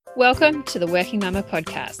Welcome to the Working Mama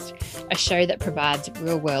podcast, a show that provides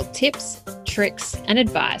real-world tips, tricks, and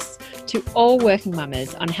advice to all working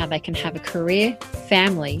mamas on how they can have a career,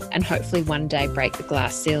 family, and hopefully one day break the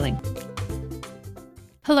glass ceiling.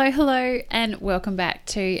 Hello, and welcome back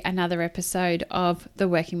to another episode of the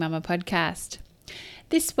Working Mama podcast.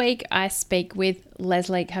 This week, I speak with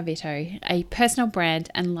Leslie Carvitto, a personal brand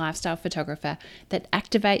and lifestyle photographer that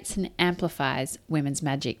activates and amplifies women's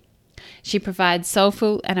magic. She provides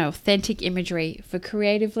soulful and authentic imagery for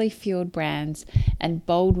creatively fueled brands and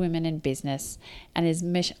bold women in business, and is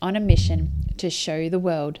on a mission to show the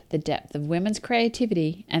world the depth of women's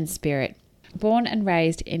creativity and spirit. Born and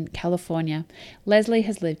raised in California, Leslie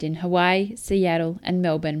has lived in Hawaii, Seattle, and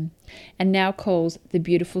Melbourne, and now calls the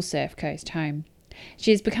beautiful Surf Coast home. She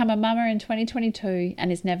has become a mama in 2022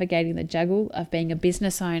 and is navigating the juggle of being a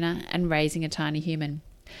business owner and raising a tiny human.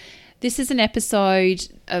 This is an episode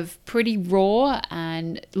of pretty raw,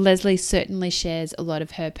 and Leslie certainly shares a lot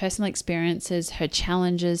of her personal experiences, her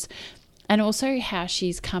challenges, and also how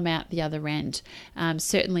she's come out the other end,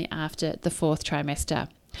 certainly after the fourth trimester.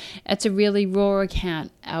 It's a really raw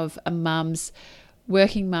account of a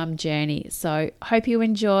working mum journey. So hope you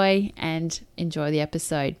enjoy the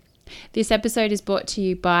episode. This episode is brought to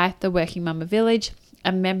you by the Working Mama Village,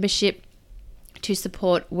 a membership to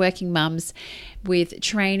support working mums with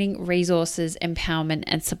training, resources, empowerment,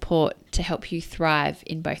 and support to help you thrive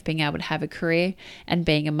in both being able to have a career and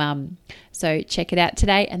being a mum. So check it out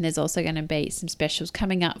today, and there's also going to be some specials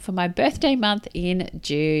coming up for my birthday month in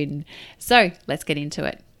June. So let's get into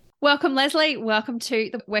it. Welcome, Leslie. Welcome to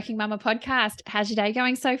the Working Mama podcast. How's your day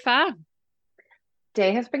going so far?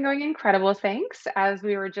 Day has been going incredible, thanks. As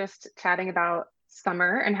we were just chatting about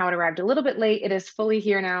summer and how it arrived a little bit late, it is fully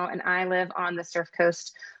here now, and I live on the Surf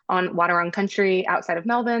Coast on Wadawurrung country outside of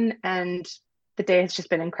Melbourne, and the day has just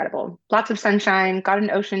been incredible. Lots of sunshine, got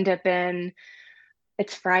an ocean dip in.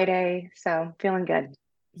 It's Friday, so feeling good.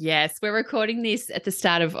 Yes, we're recording this at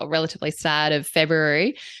the relatively start of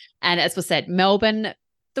February, and as we said, Melbourne,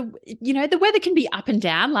 the weather can be up and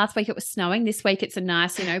down. Last week it was snowing. This week it's a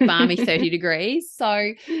nice, balmy 30 degrees. So,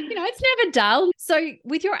 it's never dull. So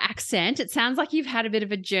with your accent, it sounds like you've had a bit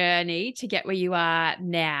of a journey to get where you are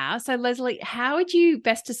now. So Leslie, how would you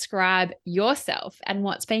best describe yourself and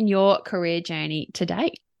what's been your career journey to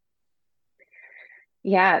date?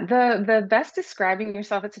 Yeah, the best describing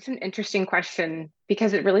yourself, it's such an interesting question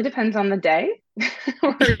because it really depends on the day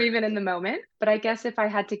or even in the moment. But I guess if I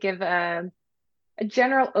had to give a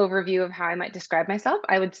general overview of how I might describe myself,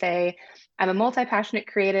 I would say I'm a multi-passionate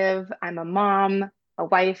creative. I'm a mom, a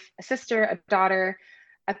wife, a sister, a daughter,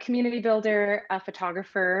 a community builder, a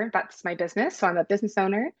photographer. That's my business. So I'm a business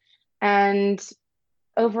owner. And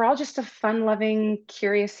overall, just a fun-loving,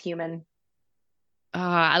 curious human. Oh,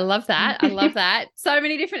 I love that. I love that. So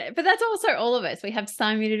many different, but that's also all of us. We have so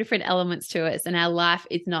many different elements to us, and our life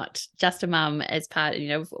is not just a mum as part,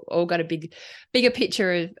 we've all got a bigger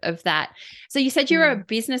picture of that. So you said you're a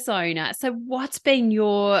business owner. So what's been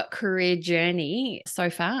your career journey so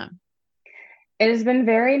far? It has been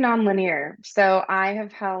very nonlinear. So I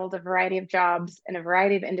have held a variety of jobs in a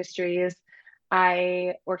variety of industries.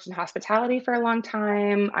 I worked in hospitality for a long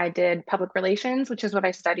time. I did public relations, which is what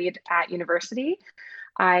I studied at university.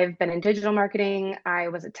 I've been in digital marketing. I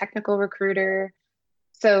was a technical recruiter.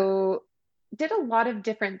 So did a lot of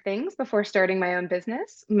different things before starting my own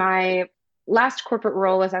business. My last corporate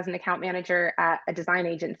role was as an account manager at a design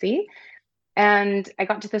agency. And I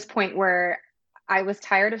got to this point where I was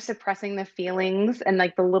tired of suppressing the feelings and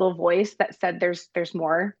like the little voice that said there's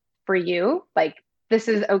more for you. Like this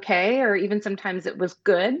is okay, or even sometimes it was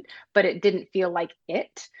good, but it didn't feel like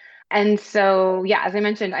it. And so, yeah, as I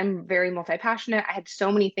mentioned, I'm very multi-passionate. I had so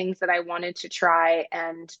many things that I wanted to try,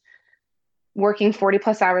 and working 40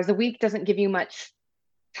 plus hours a week doesn't give you much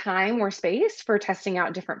time or space for testing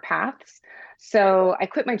out different paths. So I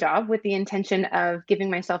quit my job with the intention of giving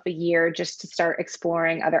myself a year just to start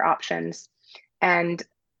exploring other options. And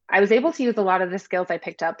I was able to use a lot of the skills I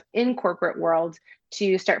picked up in corporate world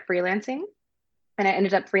to start freelancing. And I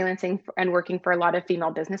ended up freelancing and working for a lot of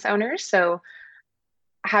female business owners. So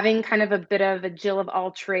having kind of a bit of a Jill of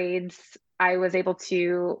all trades, I was able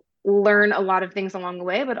to learn a lot of things along the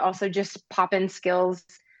way, but also just pop in skills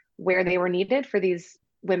where they were needed for these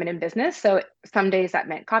women in business. So some days that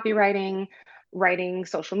meant copywriting, writing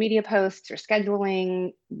social media posts or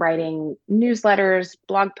scheduling, writing newsletters,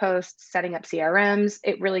 blog posts, setting up CRMs.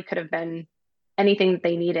 It really could have been anything that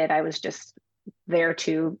they needed. I was just there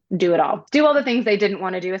to do it all, do all the things they didn't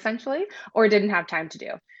want to do essentially, or didn't have time to do.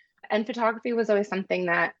 And photography was always something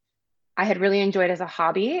that I had really enjoyed as a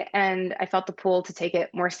hobby, and I felt the pull to take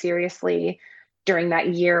it more seriously during that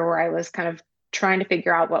year where I was kind of trying to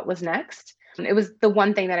figure out what was next. It was the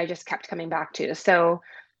one thing that I just kept coming back to. So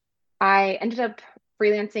I ended up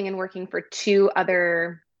freelancing and working for two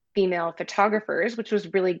other female photographers, which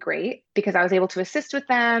was really great because I was able to assist with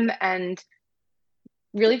them and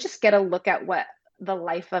really just get a look at what the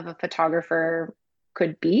life of a photographer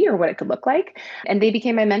could be or what it could look like. And they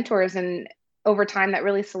became my mentors. And over time, that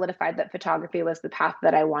really solidified that photography was the path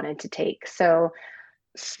that I wanted to take. So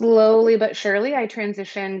slowly but surely, I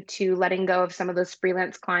transitioned to letting go of some of those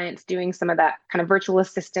freelance clients, doing some of that kind of virtual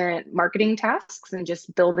assistant marketing tasks and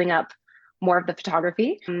just building up more of the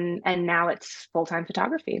photography. And now it's full-time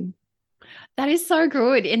photography. That is so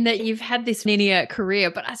good in that you've had this linear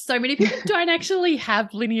career, but so many people don't actually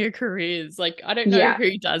have linear careers. Like, I don't know Yeah.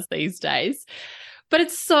 who does these days, but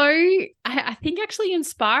it's so, I think, actually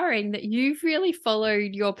inspiring that you've really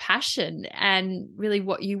followed your passion and really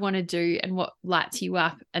what you want to do and what lights you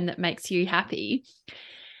up and that makes you happy.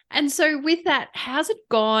 And so, with that, how's it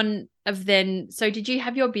gone of then? So, did you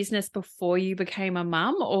have your business before you became a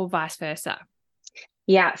mum or vice versa?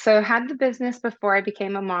 Yeah, so I had the business before I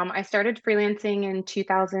became a mom. I started freelancing in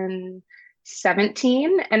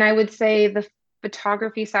 2017, and I would say the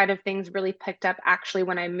photography side of things really picked up actually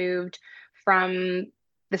when I moved from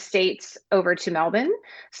the States over to Melbourne.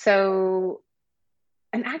 So,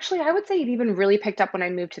 and actually, I would say it even really picked up when I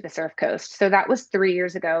moved to the Surf Coast. So that was 3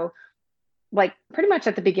 years ago, like pretty much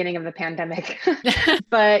at the beginning of the pandemic.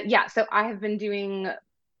 But yeah, so I have been doing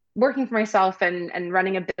working for myself and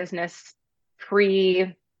running a business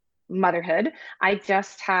pre motherhood. I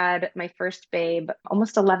just had my first babe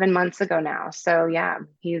almost 11 months ago now. So yeah,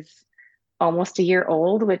 he's almost a year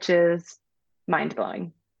old, which is mind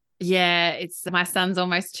blowing. Yeah, it's my son's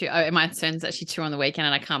almost two. Oh, my son's actually two on the weekend,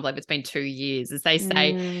 and I can't believe it's been 2 years. As they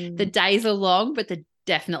say, the Mm, days are long, but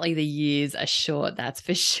definitely the years are short. That's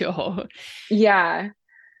for sure. yeah.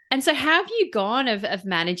 And so, how have you gone of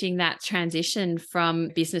managing that transition from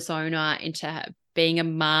business owner into being a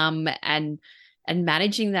mum and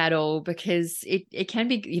managing that all? Because it can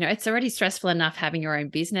be, it's already stressful enough having your own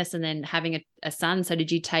business and then having a son. So,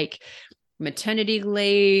 did you take maternity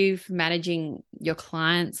leave, managing your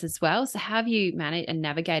clients as well? So how have you managed and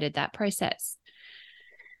navigated that process?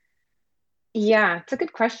 Yeah, it's a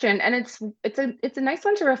good question. And it's a nice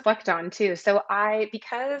one to reflect on too. So I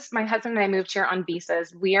because my husband and I moved here on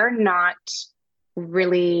visas, we are not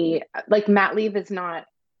really like mat leave is not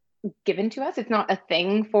given to us. It's not a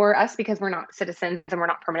thing for us because we're not citizens and we're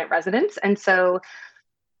not permanent residents. And so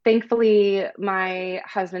thankfully, my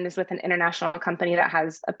husband is with an international company that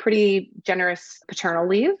has a pretty generous paternal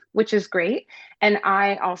leave, which is great. And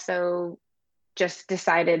I also just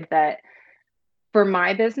decided that for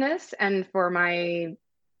my business and for my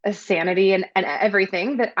sanity and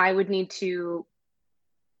everything that I would need to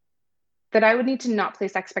not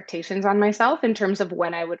place expectations on myself in terms of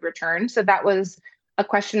when I would return. So that was a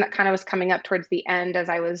question that kind of was coming up towards the end as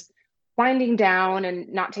I was winding down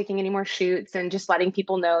and not taking any more shoots and just letting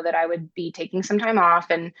people know that I would be taking some time off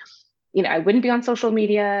and I wouldn't be on social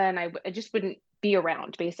media and I just wouldn't be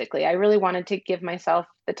around basically. I really wanted to give myself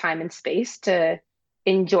the time and space to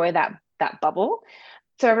enjoy that bubble.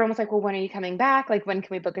 So everyone was like, well, when are you coming back? Like, when can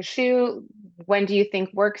we book a shoot? When do you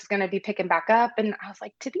think work's going to be picking back up? And I was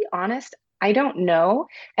like, to be honest, I don't know.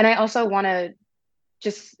 And I also want to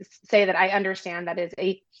just say that I understand that is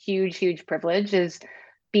a huge, huge privilege is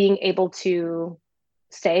being able to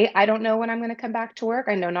say, I don't know when I'm going to come back to work.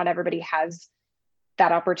 I know not everybody has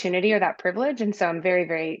that opportunity or that privilege. And so I'm very,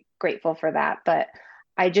 very grateful for that. But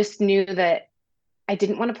I just knew that I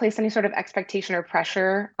didn't want to place any sort of expectation or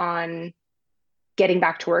pressure on getting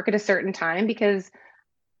back to work at a certain time because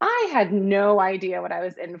I had no idea what I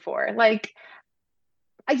was in for. Like,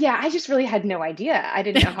 yeah, I just really had no idea. I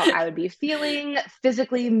didn't know how I would be feeling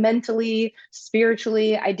physically, mentally,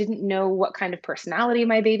 spiritually. I didn't know what kind of personality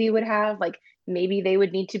my baby would have. Like, maybe they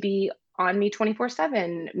would need to be on me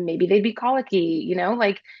 24/7. Maybe they'd be colicky,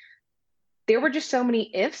 like there were just so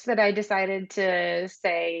many ifs that I decided to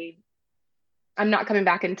say, I'm not coming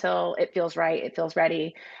back until it feels right, it feels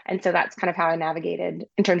ready. And so that's kind of how I navigated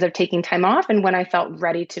in terms of taking time off and when I felt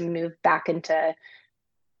ready to move back into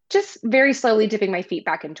just very slowly dipping my feet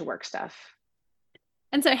back into work stuff.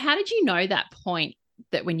 And so how did you know that point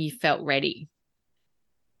that when you felt ready?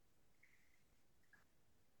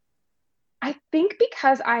 I think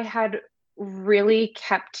because I had really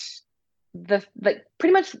kept the like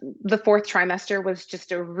pretty much the fourth trimester was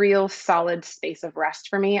just a real solid space of rest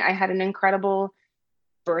for me. I had an incredible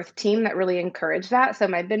birth team that really encouraged that. So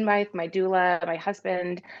my midwife, my doula, my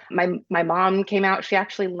husband, my mom came out. She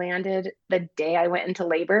actually landed the day I went into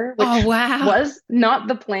labor, Oh, which wow. was not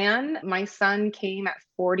the plan. My son came at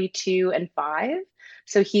 42 and 5.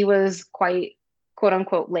 So he was quite quote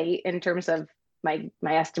unquote late in terms of my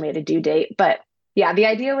estimated due date. But yeah, the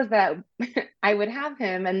idea was that I would have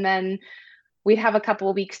him and then we'd have a couple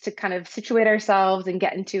of weeks to kind of situate ourselves and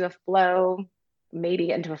get into a flow, maybe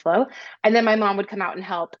get into a flow. And then my mom would come out and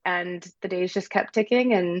help. And the days just kept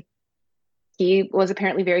ticking. And he was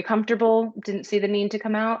apparently very comfortable, didn't see the need to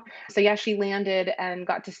come out. So yeah, she landed and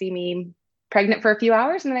got to see me pregnant for a few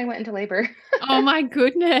hours. And then I went into labor. Oh my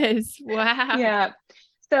goodness. Wow. Yeah.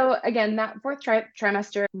 So again, that fourth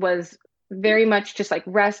trimester was very much just like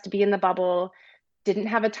rest, be in the bubble, didn't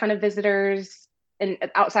have a ton of visitors and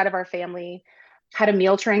outside of our family, had a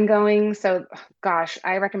meal train going. So gosh,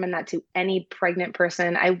 I recommend that to any pregnant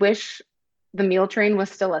person. I wish the meal train was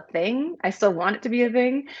still a thing. I still want it to be a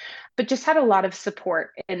thing, but just had a lot of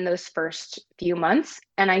support in those first few months.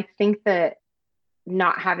 And I think that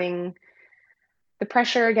not having the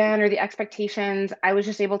pressure again or the expectations, I was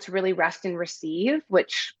just able to really rest and receive,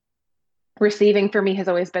 which receiving for me has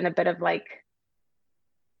always been a bit of like,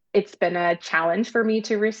 it's been a challenge for me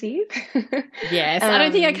to receive. Yes. I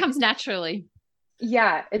don't think it um, comes naturally.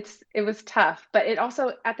 yeah, it was tough, but it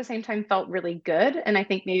also at the same time felt really good. And I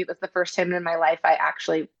think maybe it was the first time in my life I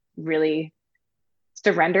actually really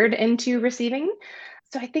surrendered into receiving.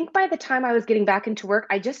 So I think by the time I was getting back into work,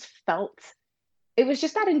 I just felt it was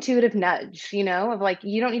just that intuitive nudge, of like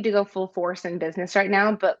you don't need to go full force in business right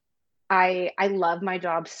now, but I love my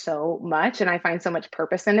job so much and I find so much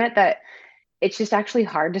purpose in it that it's just actually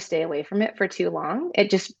hard to stay away from it for too long. It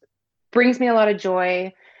just brings me a lot of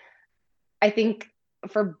joy. I think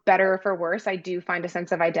for better or for worse, I do find a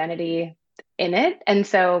sense of identity in it. And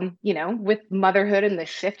so, with motherhood and the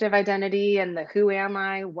shift of identity and the who am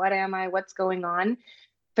I, what's going on,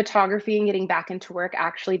 photography and getting back into work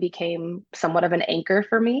actually became somewhat of an anchor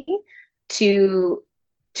for me to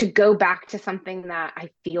go back to something that I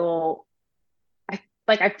feel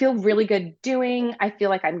really good doing. I feel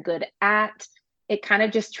like I'm good at. It kind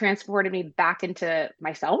of just transported me back into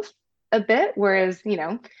myself a bit. Whereas,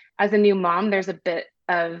 as a new mom, there's a bit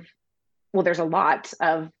of, well, there's a lot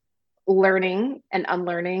of learning and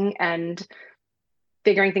unlearning and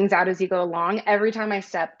figuring things out as you go along. Every time I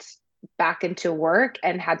stepped back into work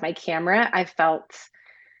and had my camera, I felt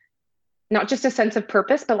not just a sense of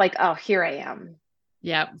purpose, but like, oh, here I am.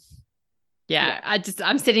 Yep. Yeah. Yeah.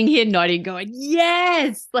 I'm sitting here nodding, going,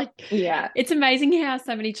 yes. Like Yeah. it's amazing how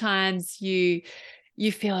so many times you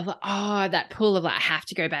feel like, oh, that pull of like, I have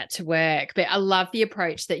to go back to work. But I love the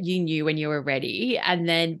approach that you knew when you were ready. And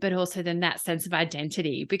then, but also then that sense of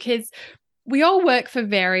identity, because we all work for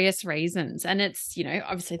various reasons. And it's,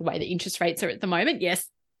 obviously the way the interest rates are at the moment. Yes,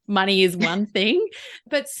 money is one thing,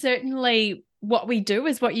 but certainly what we do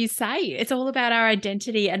is what you say. It's all about our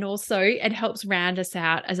identity. And also it helps round us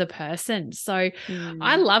out as a person. So I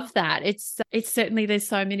Mm. love that. It's certainly, there's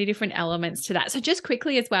so many different elements to that. So just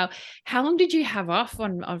quickly as well, how long did you have off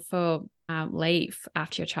on for leave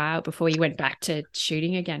after your child before you went back to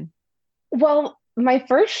shooting again? Well, my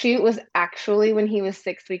first shoot was actually when he was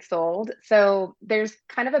 6 weeks old. So there's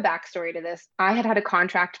kind of a backstory to this. I had a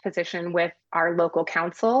contract position with our local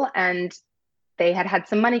council, and they had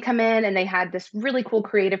some money come in, and they had this really cool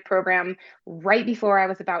creative program right before I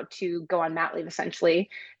was about to go on mat leave, essentially.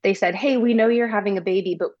 They said, hey, we know you're having a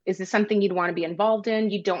baby, but is this something you'd want to be involved in?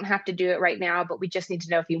 You don't have to do it right now, but we just need to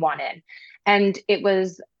know if you want in. And it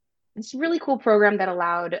was this really cool program that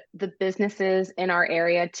allowed the businesses in our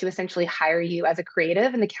area to essentially hire you as a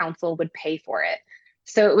creative and the council would pay for it.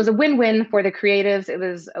 So it was a win-win for the creatives. It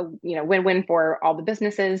was a win-win for all the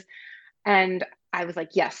businesses. And I was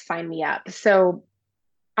like, yes, sign me up. So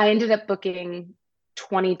I ended up booking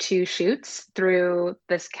 22 shoots through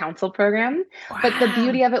this council program. But the Wow.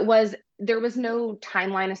 beauty of it was there was no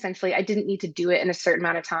timeline, essentially. I didn't need to do it in a certain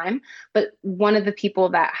amount of time. But one of the people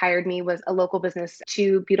that hired me was a local business,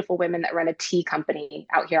 two beautiful women that run a tea company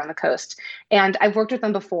out here on the coast. And I've worked with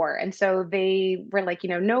them before. And so they were like,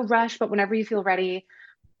 no rush, but whenever you feel ready.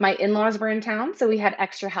 My in-laws were in town, so we had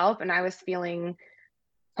extra help, and I was feeling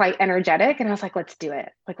quite energetic and I was like, let's do it.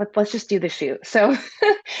 Like let's just do the shoot. So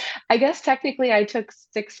I guess technically I took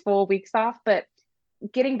 6 full weeks off, but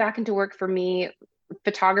getting back into work for me,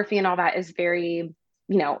 photography and all that is very,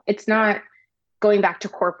 it's not going back to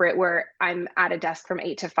corporate where I'm at a desk from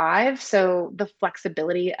 8 to 5. So the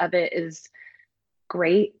flexibility of it is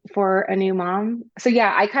great for a new mom. So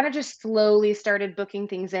yeah, I kind of just slowly started booking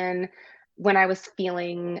things in when I was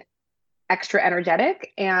feeling extra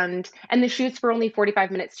energetic, and the shoots were only 45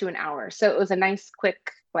 minutes to an hour. So it was a nice quick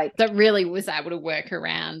like That really was able to work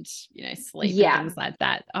around, sleep and yeah. things like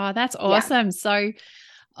that. Oh, that's Yeah. awesome. So,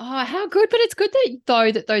 oh, how good. But it's good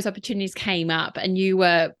that that those opportunities came up and you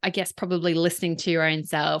were, I guess, probably listening to your own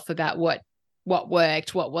self about what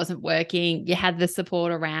worked, what wasn't working. You had the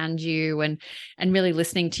support around you and really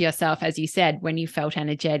listening to yourself, as you said, when you felt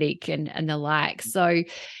energetic and the like. So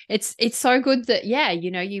it's so good that, yeah,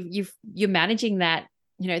 you're managing that,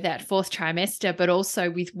 that fourth trimester, but also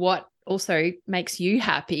with what also makes you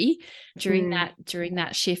happy Mm, during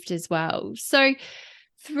that shift as well. So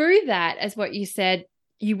through that, as what you said,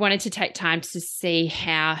 you wanted to take time to see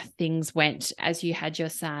how things went as you had your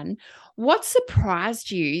son. What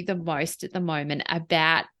surprised you the most at the moment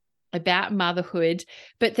about motherhood,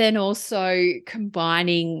 but then also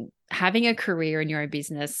combining having a career in your own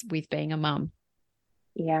business with being a mum?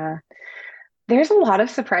 yeah. There's a lot of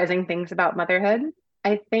surprising things about motherhood.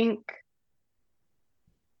 I think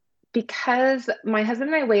because my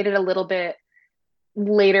husband and I waited a little bit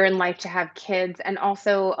later in life to have kids, and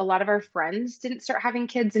also a lot of our friends didn't start having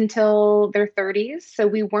kids until their 30s, so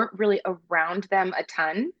we weren't really around them a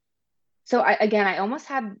ton. So I almost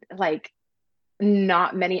had like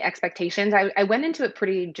not many expectations. I went into it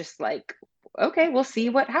pretty just like, okay, we'll see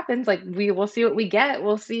what happens. Like we will see what we get.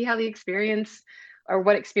 We'll see how the experience or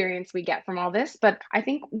what experience we get from all this. But I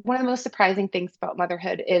think one of the most surprising things about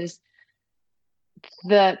motherhood is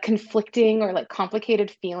the conflicting or like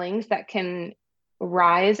complicated feelings that can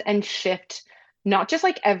rise and shift, not just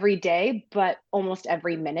like every day, but almost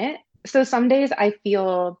every minute. So some days I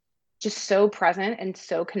feel just so present and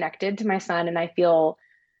so connected to my son, and I feel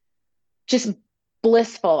just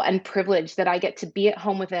blissful and privileged that I get to be at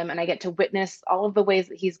home with him and I get to witness all of the ways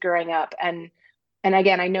that he's growing up. And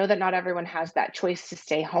again, I know that not everyone has that choice to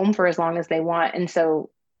stay home for as long as they want. And so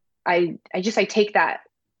I take that,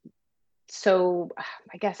 so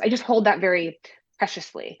I guess I just hold that very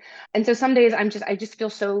preciously. And so some days I just feel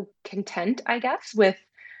so content, I guess, with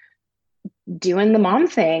doing the mom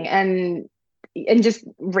thing and just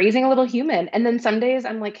raising a little human. And then some days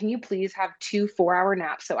I'm like, can you please have 2 4-hour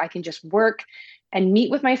naps so I can just work and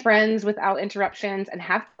meet with my friends without interruptions and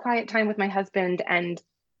have quiet time with my husband and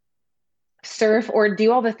surf or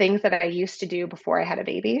do all the things that I used to do before I had a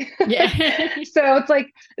baby. Yeah. So it's like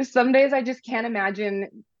some days I just can't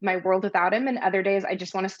imagine my world without him, and other days I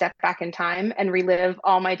just want to step back in time and relive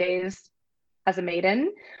all my days as a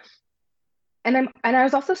maiden. And I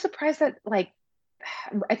was also surprised that like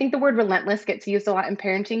I think the word relentless gets used a lot in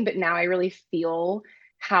parenting, but now I really feel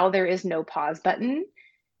how there is no pause button.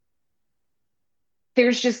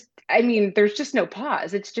 There's just no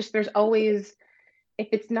pause. It's just there's always, if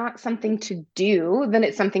it's not something to do, then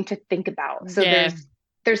it's something to think about. So Yeah.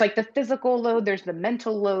 there's like the physical load, there's the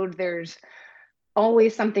mental load, there's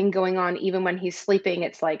always something going on even when he's sleeping.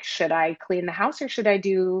 It's like, should I clean the house or should I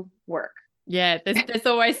do work? Yeah, there's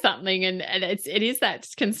always something and it is that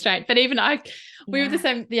constraint. But even we were the Yeah.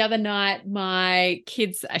 same the other night. My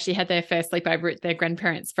kids actually had their first sleepover at their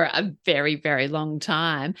grandparents for a very, very long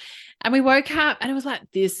time. And we woke up and it was like,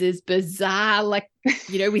 this is bizarre. Like,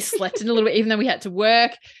 we slept in a little bit, even though we had to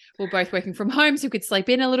work. We're both working from home, so we could sleep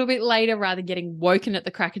in a little bit later rather than getting woken at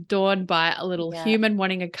the crack of dawn by a little Yeah. human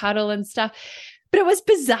wanting a cuddle and stuff. But it was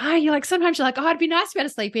bizarre. You're like, sometimes you're like, oh, it'd be nice to be able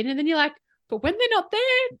to sleep in. And then you're like, but when they're not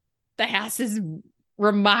there, the house is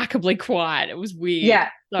remarkably quiet. It was weird. Yeah.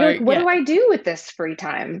 So You're like, what yeah. do I do with this free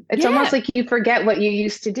time? It's almost Yeah. like you forget what you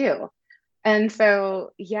used to do. And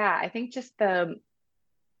so, yeah, I think just the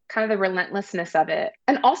kind of the relentlessness of it,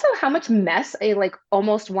 and also how much mess a like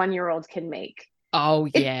almost 1 year old can make. Oh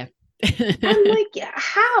It, yeah. I'm like, yeah,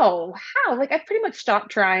 how? Like, I pretty much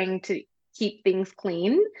stopped trying to keep things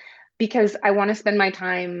clean because I want to spend my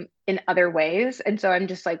time in other ways. And so I'm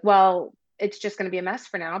just like, well, it's just going to be a mess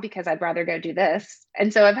for now because I'd rather go do this.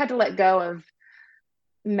 And so I've had to let go of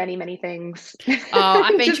many, many things. Oh,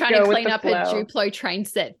 I've been Just trying to go with clean the up a flow. Duplo train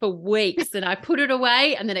set for weeks and I put it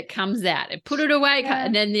away and then it comes out. I put it away Yeah.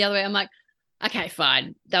 and then the other way I'm like, okay,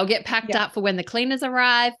 fine. They'll get packed Yeah. up for when the cleaners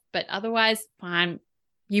arrive, but otherwise, fine.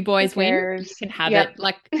 You Who boys win. You cares? can have Yep. it.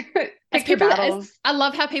 Like Pick your battles. I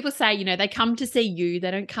love how people say, they come to see you. They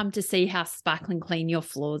don't come to see how sparkling clean your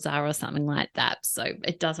floors are or something like that. So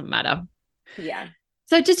it doesn't matter. Yeah.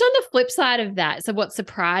 So just on the flip side of that, so what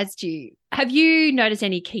surprised you? Have you noticed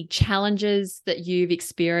any key challenges that you've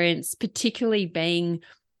experienced, particularly being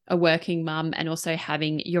a working mum and also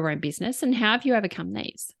having your own business? And how have you overcome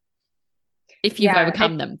these? If you've Yeah.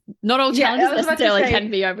 overcome them. Not all Yeah, I challenges was about to necessarily say,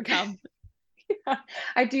 can be overcome.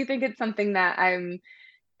 I do think it's something that I'm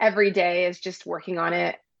every day is just working on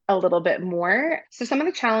it. a little bit more. So some of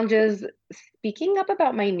the challenges speaking up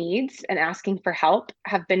about my needs and asking for help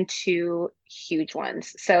have been two huge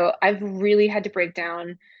ones. So I've really had to break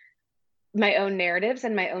down my own narratives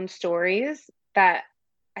and my own stories that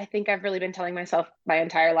I think I've really been telling myself my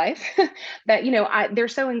entire life that, they're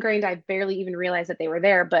so ingrained, I barely even realized that they were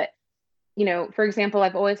there. But, for example,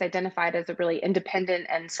 I've always identified as a really independent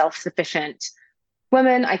and self-sufficient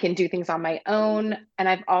woman. I can do things on my own. And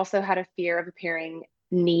I've also had a fear of appearing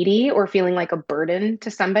needy or feeling like a burden to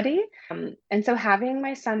somebody. And so having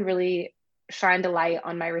my son really shined a light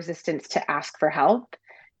on my resistance to ask for help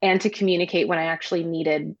and to communicate when I actually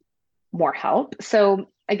needed more help. So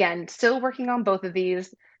again, still working on both of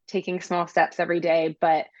these, taking small steps every day.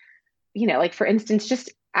 But, like for instance,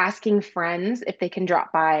 just asking friends if they can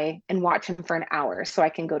drop by and watch him for an hour so I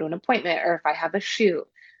can go to an appointment or if I have a shoot.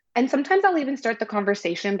 And sometimes I'll even start the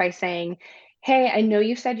conversation by saying, hey, I know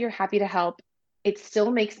you said you're happy to help. It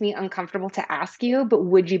still makes me uncomfortable to ask you, but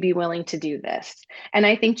would you be willing to do this? And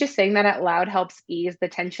I think just saying that out loud helps ease the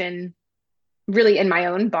tension really in my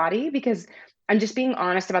own body because I'm just being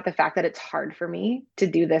honest about the fact that it's hard for me to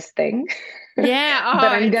do this thing, Yeah. but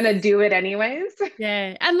Oh, I'm it's gonna do it anyways.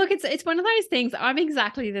 yeah. And look, it's one of those things. I'm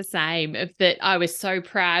exactly the same of that. I was so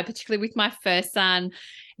proud, particularly with my first son.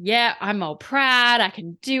 Yeah, I'm all proud. I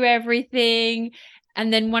can do everything.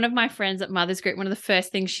 And then one of my friends at Mother's Group, one of the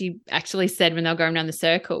first things she actually said when they were going around the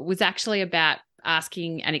circle was actually about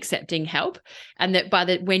asking and accepting help. And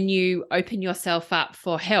that when you open yourself up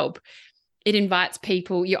for help, it invites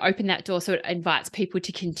people, you open that door so it invites people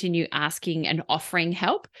to continue asking and offering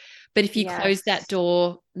help. But if you close that Yes.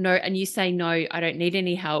 door, no, and you say, no, I don't need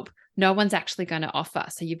any help, no one's actually going to offer.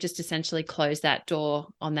 So you've just essentially closed that door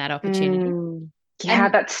on that opportunity. Mm, yeah,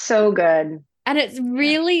 And that's so good. it's Yeah.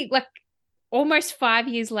 really like almost 5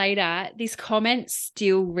 years later, this comment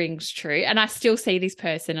still rings true. And I still see this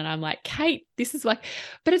person and I'm like, Kate, this is like,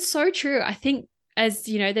 but it's so true. I think as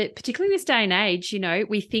you know, that particularly this day and age,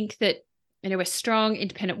 we think that, we're strong,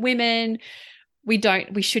 independent women. We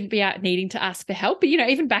shouldn't be out needing to ask for help. But,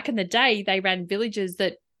 even back in the day, they ran villages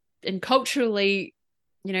that, and culturally,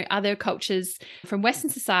 other cultures from Western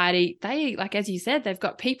society, they, like, as you said, they've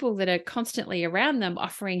got people that are constantly around them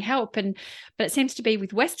offering help. But it seems to be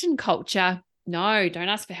with Western culture, no, don't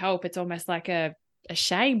ask for help. It's almost like a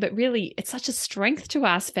shame, but really it's such a strength to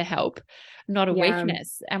ask for help, not a Yeah.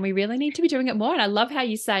 weakness. And we really need to be doing it more. And I love how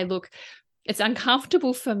you say, look, it's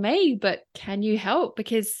uncomfortable for me, but can you help?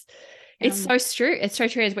 Because it's Yeah. so true. It's so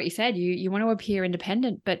true as what you said. You want to appear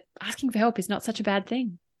independent, but asking for help is not such a bad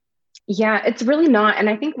thing. Yeah, it's really not. And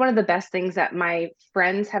I think one of the best things that my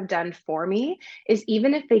friends have done for me is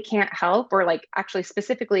even if they can't help, or like actually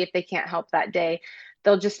specifically if they can't help that day,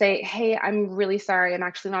 they'll just say, hey, I'm really sorry. I'm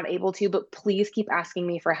actually not able to, but please keep asking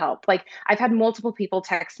me for help. Like I've had multiple people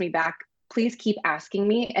text me back, please keep asking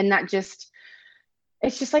me. And that just,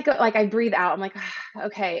 it's just like I breathe out. I'm like, "Ah,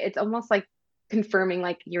 okay, it's almost like confirming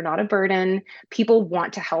like you're not a burden. People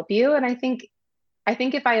want to help you. And I think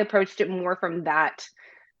if I approached it more from that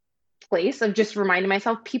place of just reminding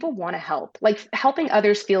myself people want to help. Like helping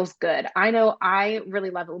others feels good. I know I really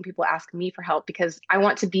love it when people ask me for help because I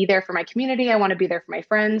want to be there for my community. I want to be there for my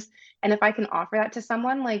friends. And if I can offer that to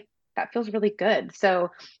someone, like that feels really good.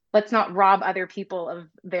 So let's not rob other people of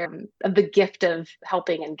the gift of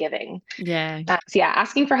helping and giving. Yeah. So yeah,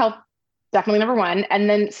 asking for help, definitely number one. And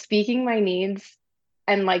then speaking my needs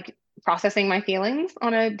and like processing my feelings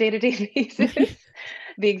on a day-to-day basis.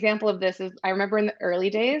 The example of this is I remember in the early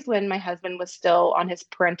days when my husband was still on his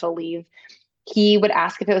parental leave, he would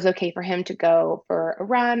ask if it was okay for him to go for a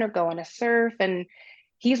run or go on a surf. And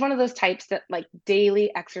he's one of those types that like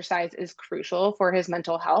daily exercise is crucial for his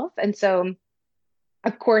mental health. And so,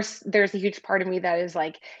 of course, there's a huge part of me that is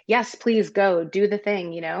like, yes, please go do the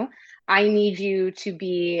thing. I need you to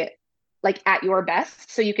be like at your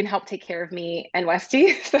best so you can help take care of me and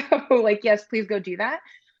Westy. So, like, yes, please go do that.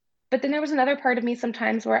 But then there was another part of me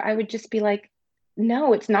sometimes where I would just be like,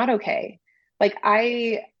 no, it's not okay. Like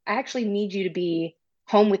I actually need you to be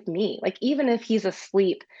home with me. Like even if he's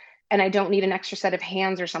asleep and I don't need an extra set of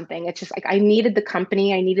hands or something, it's just like I needed the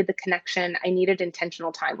company, I needed the connection, I needed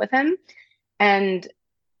intentional time with him. And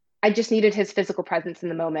I just needed his physical presence in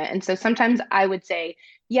the moment. And so sometimes I would say,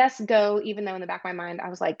 yes, go, even though in the back of my mind I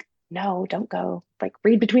was like, no, don't go. Like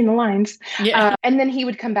read between the lines. Yeah. And then he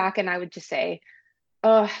would come back and I would just say,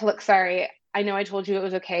 oh, look, sorry. I know I told you it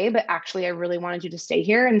was okay, but actually, I really wanted you to stay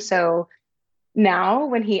here. And so now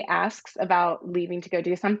when he asks about leaving to go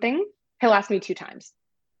do something, he'll ask me two times.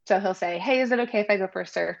 So he'll say, hey, is it okay if I go for a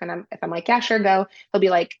surf? And if I'm like, yeah, sure, go. He'll be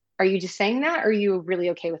like, are you just saying that? Or are you really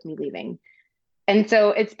okay with me leaving? And so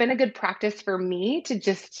it's been a good practice for me to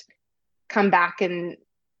just come back and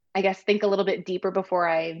I guess think a little bit deeper before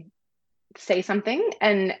I say something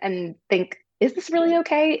and think, is this really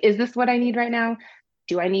okay? Is this what I need right now?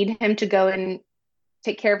 Do I need him to go and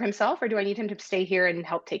take care of himself, or do I need him to stay here and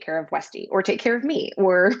help take care of Westy or take care of me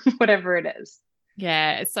or whatever it is?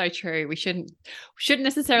 Yeah, it's so true. We shouldn't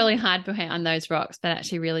necessarily hide behind those rocks, but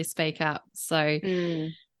actually really speak up. So,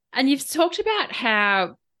 Mm, and you've talked about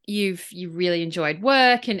how you really enjoyed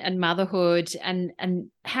work and motherhood, and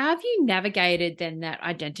how have you navigated then that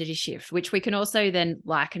identity shift, which we can also then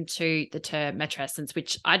liken to the term matrescence,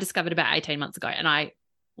 which I discovered about 18 months ago, and I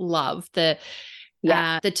love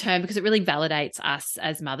yeah. the term because it really validates us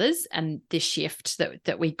as mothers and this shift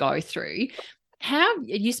that we go through. How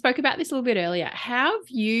you spoke about this a little bit earlier. How have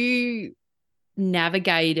you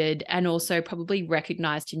navigated and also probably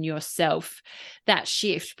recognized in yourself that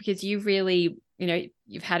shift? Because you've really,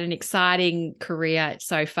 you've had an exciting career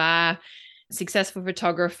so far, successful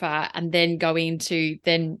photographer, and then going into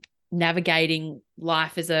then navigating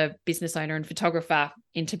life as a business owner and photographer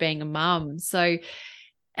into being a mum. So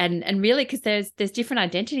and really because there's different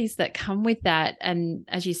identities that come with that, and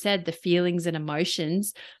as you said, the feelings and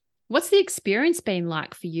emotions. What's the experience been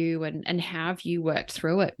like for you, and how have you worked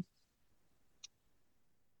through it?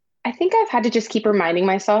 I think I've had to just keep reminding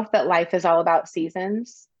myself that life is all about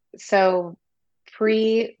seasons. So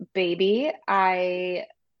pre-baby, I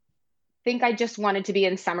think I just wanted to be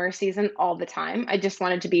in summer season all the time. I just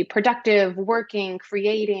wanted to be productive, working,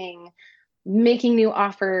 creating, making new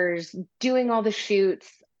offers, doing all the shoots.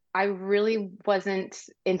 I really wasn't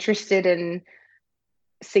interested in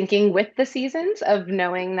syncing with the seasons of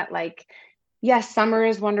knowing that, like, yes, summer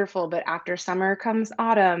is wonderful, but after summer comes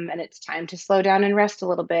autumn and it's time to slow down and rest a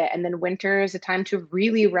little bit. And then winter is a time to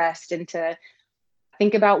really rest and to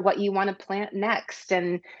think about what you want to plant next.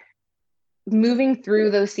 And moving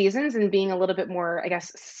through those seasons and being a little bit more, I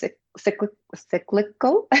guess,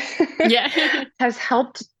 cyclical Yeah. has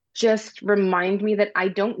helped just remind me that I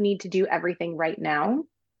don't need to do everything right now,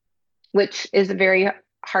 which is very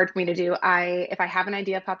hard for me to do. If I have an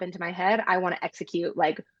idea pop into my head, I want to execute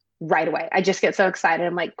like right away. I just get so excited.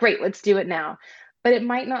 I'm like, great, let's do it now. But it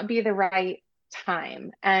might not be the right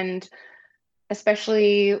time. And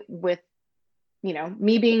especially with,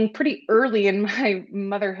 me being pretty early in my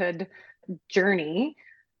motherhood journey,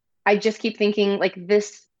 I just keep thinking like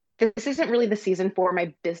this isn't really the season for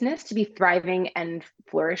my business to be thriving and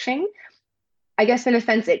flourishing. I guess in a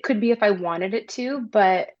sense it could be if I wanted it to,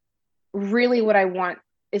 but really what I want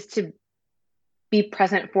is to be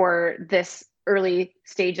present for this early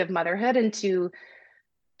stage of motherhood and to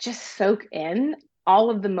just soak in all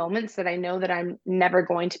of the moments that I know that I'm never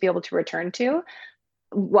going to be able to return to.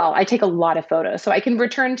 Well, I take a lot of photos, so I can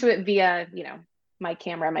return to it via, my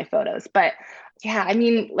camera, my photos. But yeah, I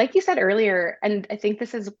mean, like you said earlier, and I think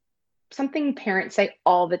this is something parents say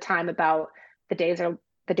all the time about the days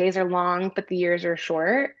are long, but the years are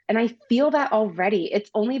short. And I feel that already.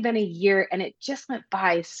 It's only been a year and it just went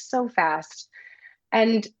by so fast.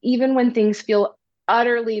 And even when things feel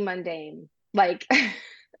utterly mundane, like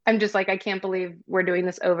I'm just like, I can't believe we're doing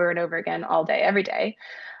this over and over again all day, every day.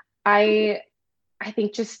 I I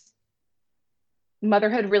think just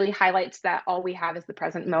motherhood really highlights that all we have is the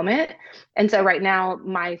present moment. And so right now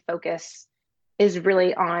my focus is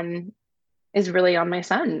really on my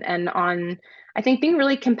son and on, I think, being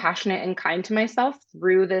really compassionate and kind to myself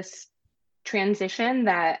through this transition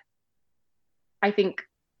that I think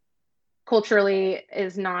culturally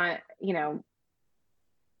is not,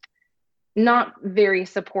 not very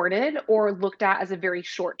supported or looked at as a very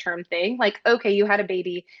short-term thing. Like, okay, you had a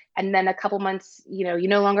baby and then a couple months, you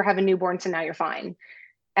no longer have a newborn, so now you're fine.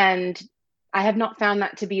 And I have not found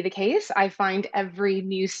that to be the case. I find every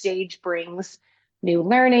new stage brings new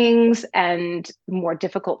learnings and more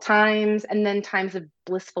difficult times, and then times of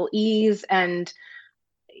blissful ease. And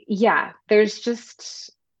yeah, there's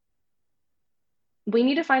just, we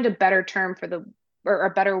need to find a better term for or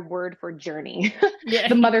a better word for journey, Yeah.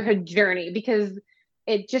 the motherhood journey, because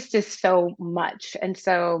it just is so much. And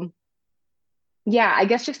so, yeah, I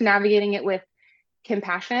guess just navigating it with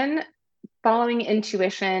compassion, following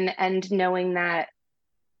intuition, and knowing that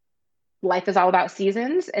life is all about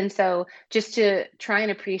seasons. And so just to try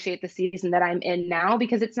and appreciate the season that I'm in now,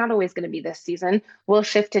 because it's not always going to be this season, we'll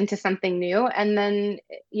shift into something new. And then,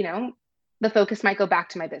 you know, the focus might go back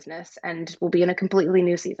to my business and we'll be in a completely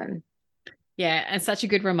new season. Yeah, and such a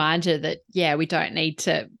good reminder that, yeah, we don't need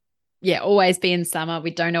to yeah, always be in summer. We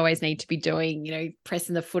don't always need to be doing,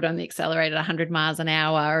 pressing the foot on the accelerator at 100 miles an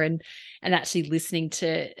hour and actually listening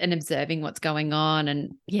to and observing what's going on.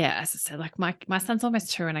 And yeah, as I said, like my son's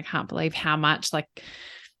almost 2 and I can't believe how much like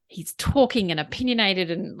he's talking and opinionated.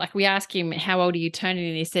 And like we ask him, how old are you turning?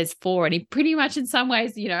 And he says 4. And he pretty much in some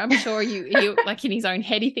ways, I'm sure he like in his own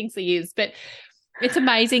head, he thinks he is, but it's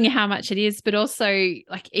amazing how much it is, but also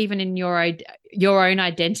like even in your own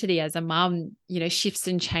identity as a mum, shifts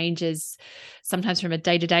and changes sometimes from a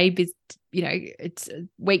day-to-day it's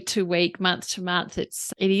week to week, month to month. It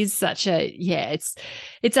is such a,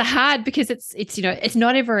 it's a hard because it's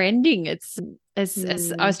not ever ending. It's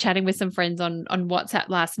as I was chatting with some friends on WhatsApp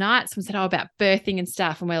last night, someone said, about birthing and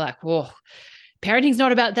stuff. And we're like, whoa, parenting's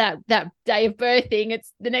not about that day of birthing.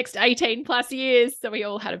 It's the next 18 plus years. So we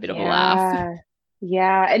all had a bit of a laugh.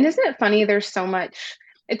 Yeah. And isn't it funny? There's so much,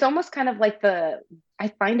 it's almost kind of like I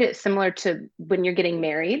find it similar to when you're getting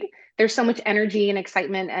married. There's so much energy and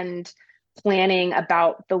excitement and planning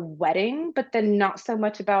about the wedding, but then not so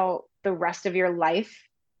much about the rest of your life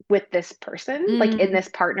with this person, like in this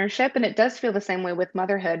partnership. And it does feel the same way with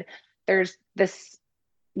motherhood. There's this,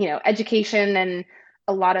 education and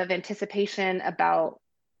a lot of anticipation about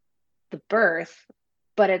the birth,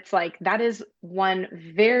 but it's like that is one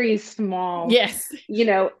very small, yes,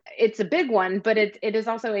 it's a big one, but it is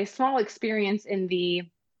also a small experience in the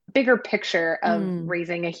bigger picture of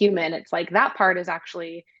raising a human. It's like that part is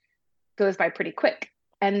actually goes by pretty quick.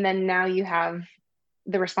 And then now you have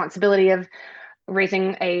the responsibility of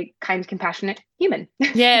raising a kind, compassionate human.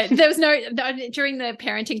 Yeah, there was during the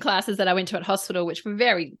parenting classes that I went to at hospital, which were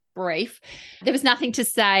very brief, there was nothing to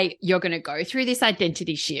say, you're going to go through this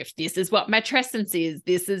identity shift. This is what matrescence is.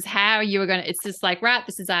 This is how you are going to, it's just like, right,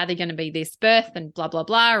 this is either going to be this birth and blah, blah,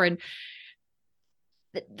 blah. And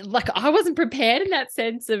like, I wasn't prepared in that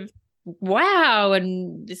sense of, wow,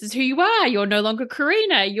 and this is who you are. You're no longer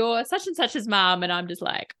Karina. You're such and such as mom. And I'm just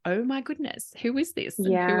like, oh my goodness, who is this? And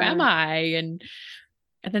who am I? And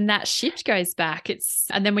then that shift goes back.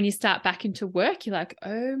 And then when you start back into work, you're like,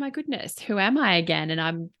 oh my goodness, who am I again?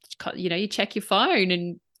 And you check your phone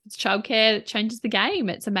and childcare changes the game.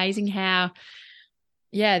 It's amazing how,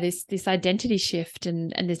 this identity shift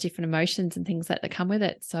and there's different emotions and things that come with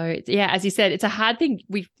it. So as you said, it's a hard thing.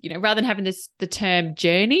 We, rather than having the term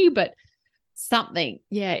journey, but something,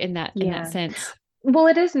 in that sense. Well,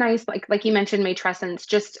 it is nice. Like you mentioned, matrescence,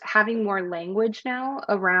 just having more language now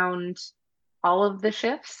around all of the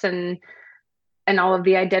shifts and all of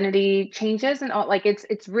the identity changes and all, like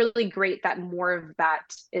it's really great that more of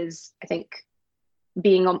that is, I think,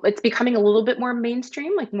 it's becoming a little bit more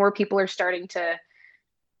mainstream. Like more people are starting to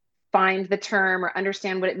find the term or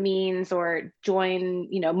understand what it means or join,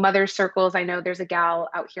 mother circles. I know there's a gal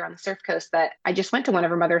out here on the Surf Coast that I just went to one of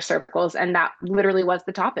her mother circles, and that literally was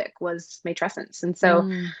the topic, was matrescence. And so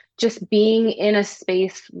just being in a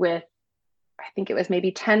space with, I think it was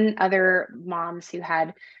maybe 10 other moms who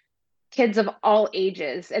had kids of all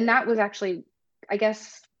ages. And that was actually, I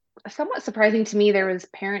guess, somewhat surprising to me. There was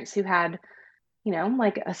parents who had,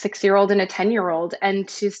 like a 6-year-old and a 10-year-old. And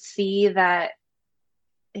to see that,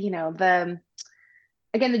 the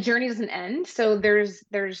journey doesn't end. So there's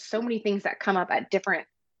so many things that come up at different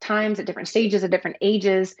times, at different stages, at different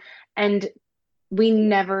ages. And we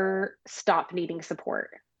never stop needing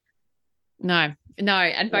support. No.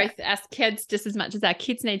 And both as kids, just as much as our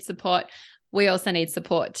kids need support, we also need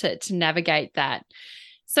support to navigate that.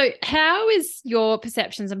 So how is your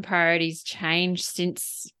perceptions and priorities changed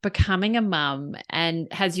since becoming a mum? And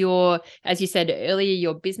has as you said earlier,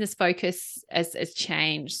 your business focus has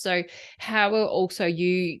changed. So how are also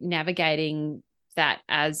you navigating that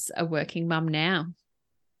as a working mum now?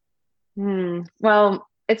 Well,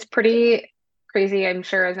 it's pretty crazy. I'm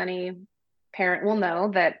sure as any parent will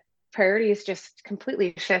know that priorities just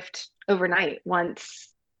completely shift overnight once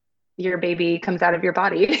your baby comes out of your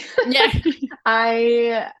body.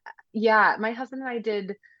 My husband and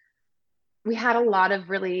I we had a lot of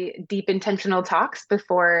really deep intentional talks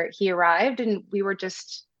before he arrived, and we were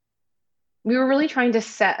really trying to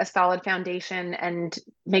set a solid foundation and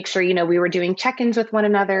make sure, we were doing check-ins with one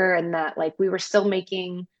another and that like we were still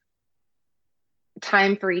making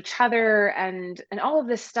time for each other and all of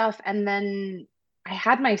this stuff. And then I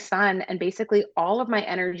had my son, and basically all of my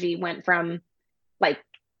energy went from like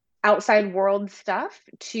outside world stuff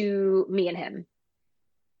to me and him.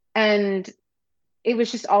 And it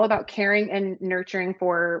was just all about caring and nurturing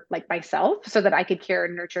for like myself so that I could care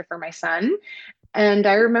and nurture for my son. And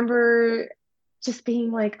I remember just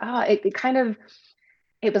being like, it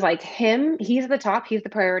was like him, he's the top, he's the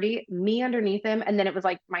priority, me underneath him. And then it was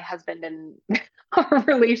like my husband and our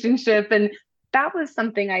relationship. And that was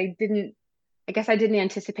something I guess I didn't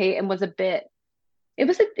anticipate and was a bit, it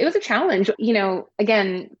was a challenge.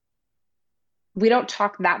 Again, we don't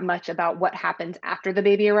talk that much about what happens after the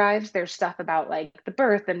baby arrives. There's stuff about like the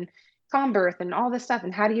birth and calm birth and all this stuff.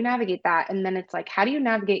 And how do you navigate that? And then it's like, how do you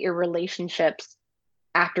navigate your relationships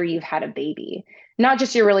after you've had a baby? Not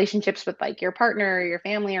just your relationships with like your partner or your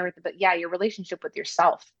family but yeah, your relationship with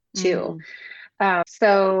yourself too. Mm.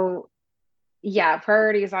 So yeah,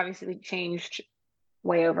 priorities obviously changed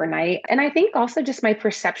way overnight. And I think also just my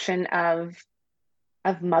perception of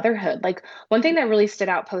motherhood. Like one thing that really stood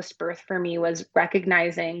out post birth for me was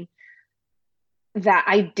recognizing that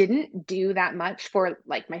I didn't do that much for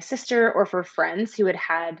like my sister or for friends who had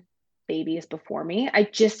had babies before me. I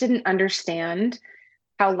just didn't understand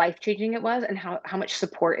how life-changing it was and how much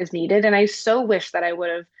support is needed. And I so wish that I would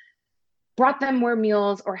have brought them more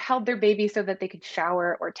meals or held their baby so that they could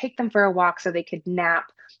shower or take them for a walk so they could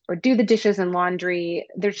nap or do the dishes and laundry.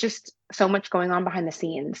 There's just so much going on behind the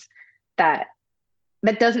scenes that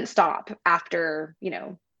doesn't stop after,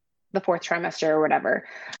 the fourth trimester or whatever.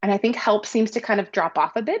 And I think help seems to kind of drop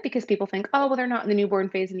off a bit because people think, oh, well, they're not in the newborn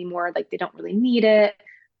phase anymore. Like they don't really need it.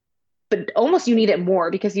 But almost you need it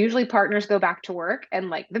more because usually partners go back to work and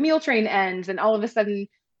like the meal train ends and all of a sudden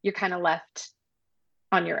you're kind of left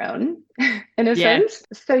on your own in a Yeah. sense.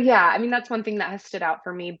 So yeah, I mean that's one thing that has stood out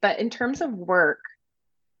for me. But in terms of work,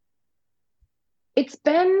 it's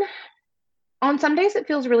been on some days it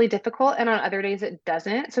feels really difficult and on other days it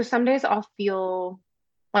doesn't. So some days I'll feel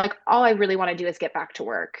like all I really want to do is get back to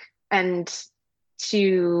work and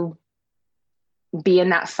to be in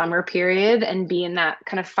that summer period and be in that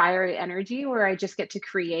kind of fiery energy where I just get to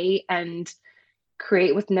create and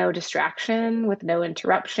create with no distraction, with no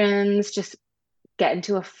interruptions, just get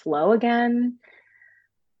into a flow again.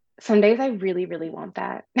 Some days I really, really want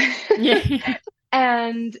that. Yeah.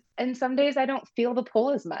 And some days I don't feel the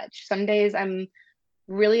pull as much. Some days I'm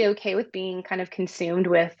really okay with being kind of consumed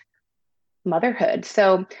with motherhood.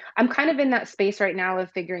 So I'm kind of in that space right now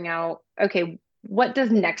of figuring out, okay, what does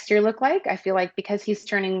next year look like? I feel like because he's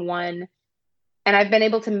turning 1 and I've been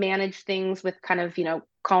able to manage things with kind of,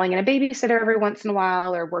 calling in a babysitter every once in a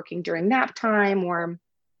while or working during nap time, or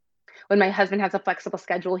when my husband has a flexible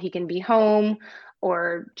schedule, he can be home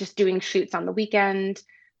or just doing shoots on the weekend.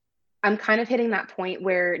 I'm kind of hitting that point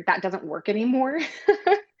where that doesn't work anymore.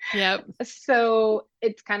 Yep. So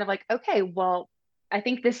it's kind of like, okay, well, I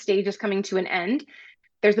think this stage is coming to an end.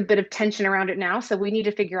 There's a bit of tension around it now. So we need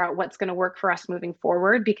to figure out what's going to work for us moving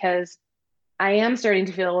forward because I am starting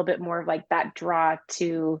to feel a little bit more of like that draw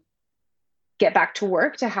to get back to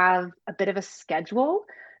work, to have a bit of a schedule.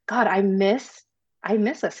 God, I miss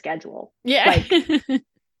a schedule. Yeah.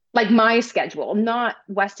 Like my schedule, not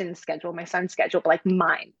Weston's schedule, my son's schedule, but like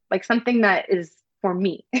mine, like something that is for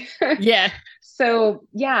me. Yeah. So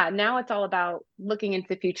yeah, now it's all about looking into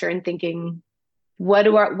the future and thinking, what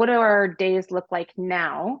do our days look like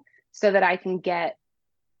now so that I can get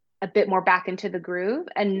a bit more back into the groove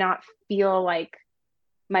and not feel like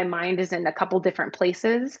my mind is in a couple different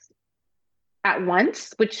places at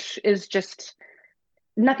once, which is just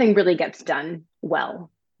nothing really gets done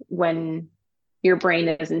well when your brain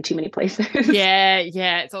is in too many places. Yeah.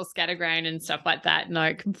 Yeah. It's all scatterbrain and stuff like that.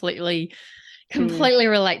 No, completely, Mm, completely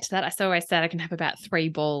relate to that. I always said I can have about 3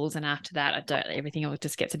 balls, and after that, I don't. Everything else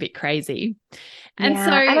just gets a bit crazy. And so,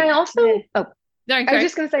 yeah. And I also, yeah, oh, don't I was go.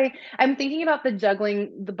 just going to say, I'm thinking about the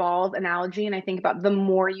juggling the balls analogy, and I think about the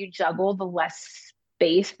more you juggle, the less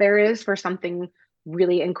space there is for something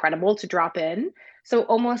really incredible to drop in. So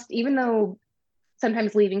almost, even though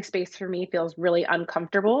sometimes leaving space for me feels really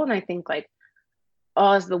uncomfortable, and I think like,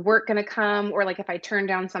 oh, is the work going to come? Or like if I turn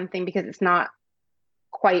down something because it's not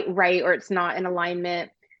quite right or it's not in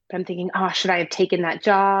alignment, but I'm thinking, oh, should I have taken that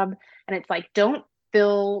job? And it's like,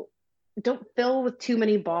 fill don't fill with too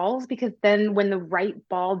many balls because then when the right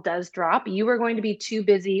ball does drop, you are going to be too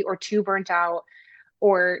busy or too burnt out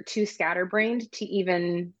or too scatterbrained to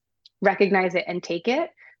even recognize it and take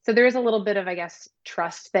it. So there is a little bit of, I guess,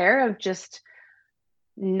 trust there of just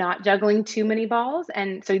not juggling too many balls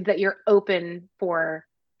and so that you're open for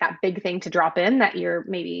that big thing to drop in that you're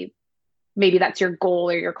maybe that's your goal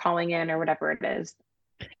or you're calling in or whatever it is.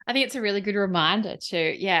 I think it's a really good reminder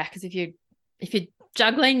to, yeah, because if you're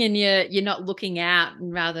juggling and you're not looking out,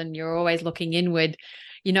 and rather than you're always looking inward,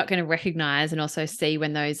 you're not going to recognize and also see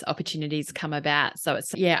when those opportunities come about. So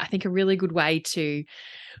it's, yeah, I think a really good way to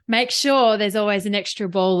make sure there's always an extra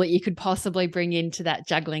ball that you could possibly bring into that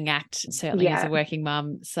juggling act, certainly as a Yeah. working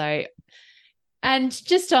mum. So And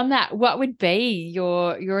just on that, what would be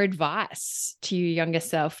your advice to your younger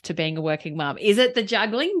self to being a working mum? Is it the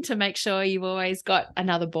juggling to make sure you've always got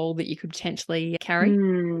another ball that you could potentially carry?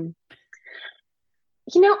 Hmm.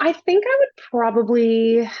 I think I would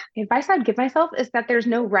probably, the advice I'd give myself is that there's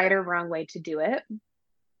no right or wrong way to do it.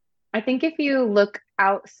 I think if you look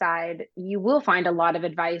outside, you will find a lot of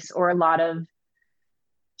advice or a lot of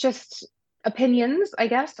just opinions, I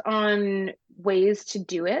guess, on ways to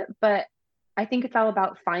do it. But I think it's all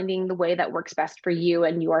about finding the way that works best for you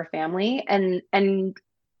and your family and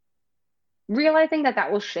realizing that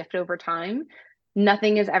that will shift over time.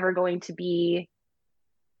 Nothing is ever going to be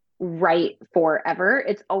right forever.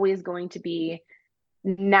 It's always going to be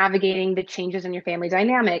navigating the changes in your family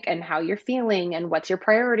dynamic and how you're feeling and what's your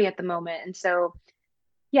priority at the moment. And so,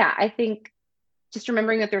 yeah, I think just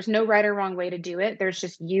remembering that there's no right or wrong way to do it. There's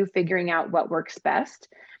just you figuring out what works best.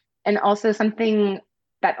 And also something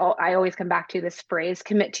that I always come back to this phrase,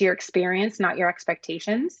 commit to your experience, not your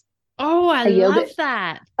expectations. Oh, I A yoga, love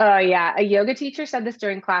that. oh yeah, a yoga teacher said this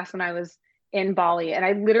during class when I was in Bali. And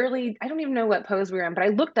I don't even know what pose we were in, but I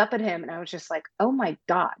looked up at him and I was just like, oh my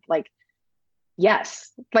God, like,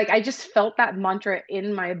 yes. Like I just felt that mantra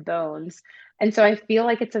in my bones. And so I feel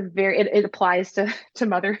like it applies to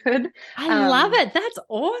motherhood. I love Um, it. That's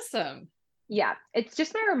awesome. yeah, it's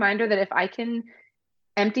just my reminder that if I can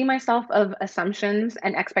empty myself of assumptions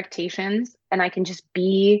and expectations and I can just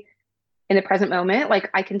be in the present moment, like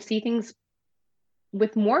I can see things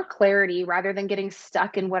with more clarity rather than getting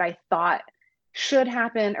stuck in what I thought should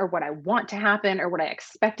happen or what I want to happen or what I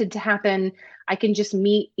expected to happen. I can just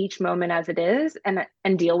meet each moment as it is and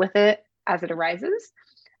deal with it as it arises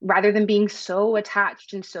rather than being so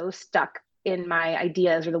attached and so stuck in my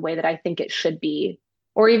ideas or the way that I think it should be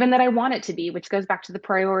or even that I want it to be, which goes back to the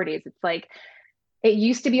priorities. It's like it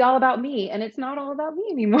used to be all about me and it's not all about me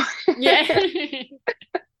anymore. Yeah.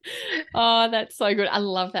 Oh, that's so good. I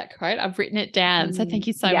love that quote. I've written it down. So thank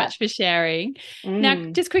you so Yeah. much for sharing. Now,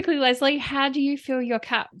 Mm. just quickly, Leslie, how do you fill your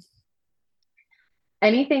cup?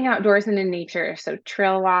 Anything outdoors and in nature. So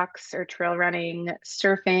trail walks or trail running,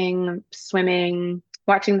 surfing, swimming,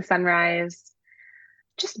 watching the sunrise,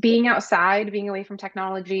 just being outside, being away from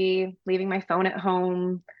technology, leaving my phone at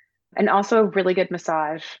home, and also a really good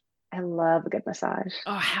massage. I love a good massage.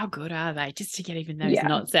 Oh, how good are they? Just to get even those Yeah.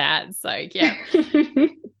 knots out. So, yeah.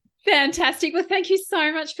 Fantastic. Well, thank you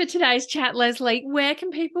so much for today's chat, Leslie. Where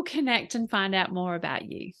can people connect and find out more about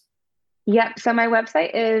you? Yep. So my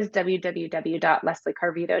website is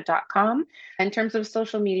www.lesliecarvito.com. In terms of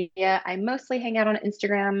social media, I mostly hang out on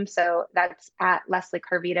Instagram. So that's at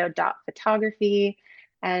lesliecarvito.photography.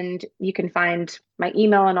 And you can find my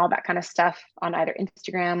email and all that kind of stuff on either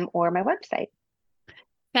Instagram or my website.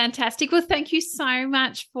 Fantastic. Well, thank you so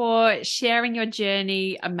much for sharing your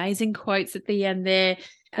journey. Amazing quotes at the end there.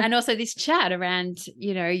 And also this chat around,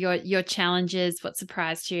 your challenges, what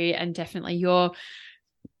surprised you, and definitely your,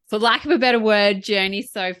 for lack of a better word, journey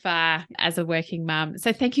so far as a working mum.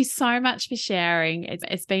 So thank you so much for sharing.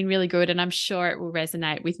 It's been really good, and I'm sure it will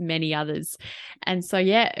resonate with many others. And so,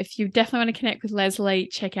 yeah, if you definitely want to connect with Leslie,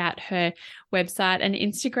 check out her website and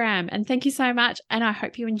Instagram. And thank you so much. And I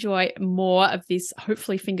hope you enjoy more of this,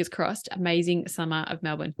 hopefully, fingers crossed, amazing summer of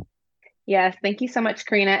Melbourne. Yes. Thank you so much,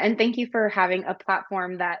 Karina. And thank you for having a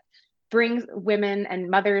platform that brings women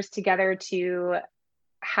and mothers together to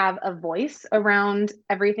have a voice around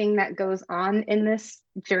everything that goes on in this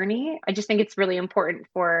journey. I just think it's really important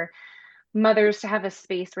for mothers to have a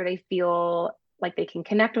space where they feel like they can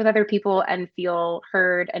connect with other people and feel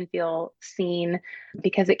heard and feel seen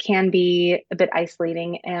because it can be a bit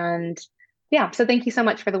isolating. And yeah, so thank you so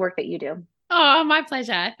much for the work that you do. Oh, my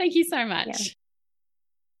pleasure. Thank you so Yeah. much.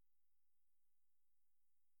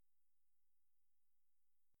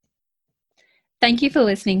 Thank you for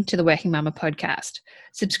listening to the Working Mama podcast.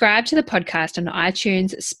 Subscribe to the podcast on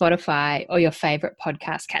iTunes, Spotify, or your favorite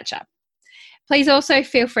podcast catcher. Please also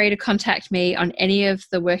feel free to contact me on any of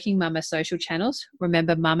the Working Mama social channels.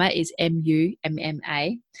 Remember, Mama is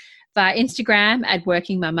MUMMA. Via Instagram at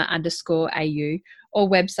workingmama_AU or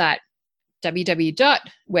website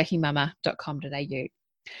www.workingmama.com.au.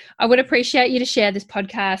 I would appreciate you to share this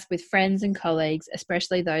podcast with friends and colleagues,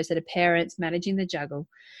 especially those that are parents managing the juggle.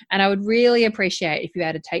 And I would really appreciate if you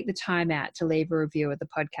had to take the time out to leave a review of the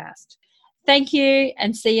podcast. Thank you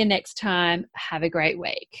and see you next time. Have a great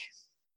week.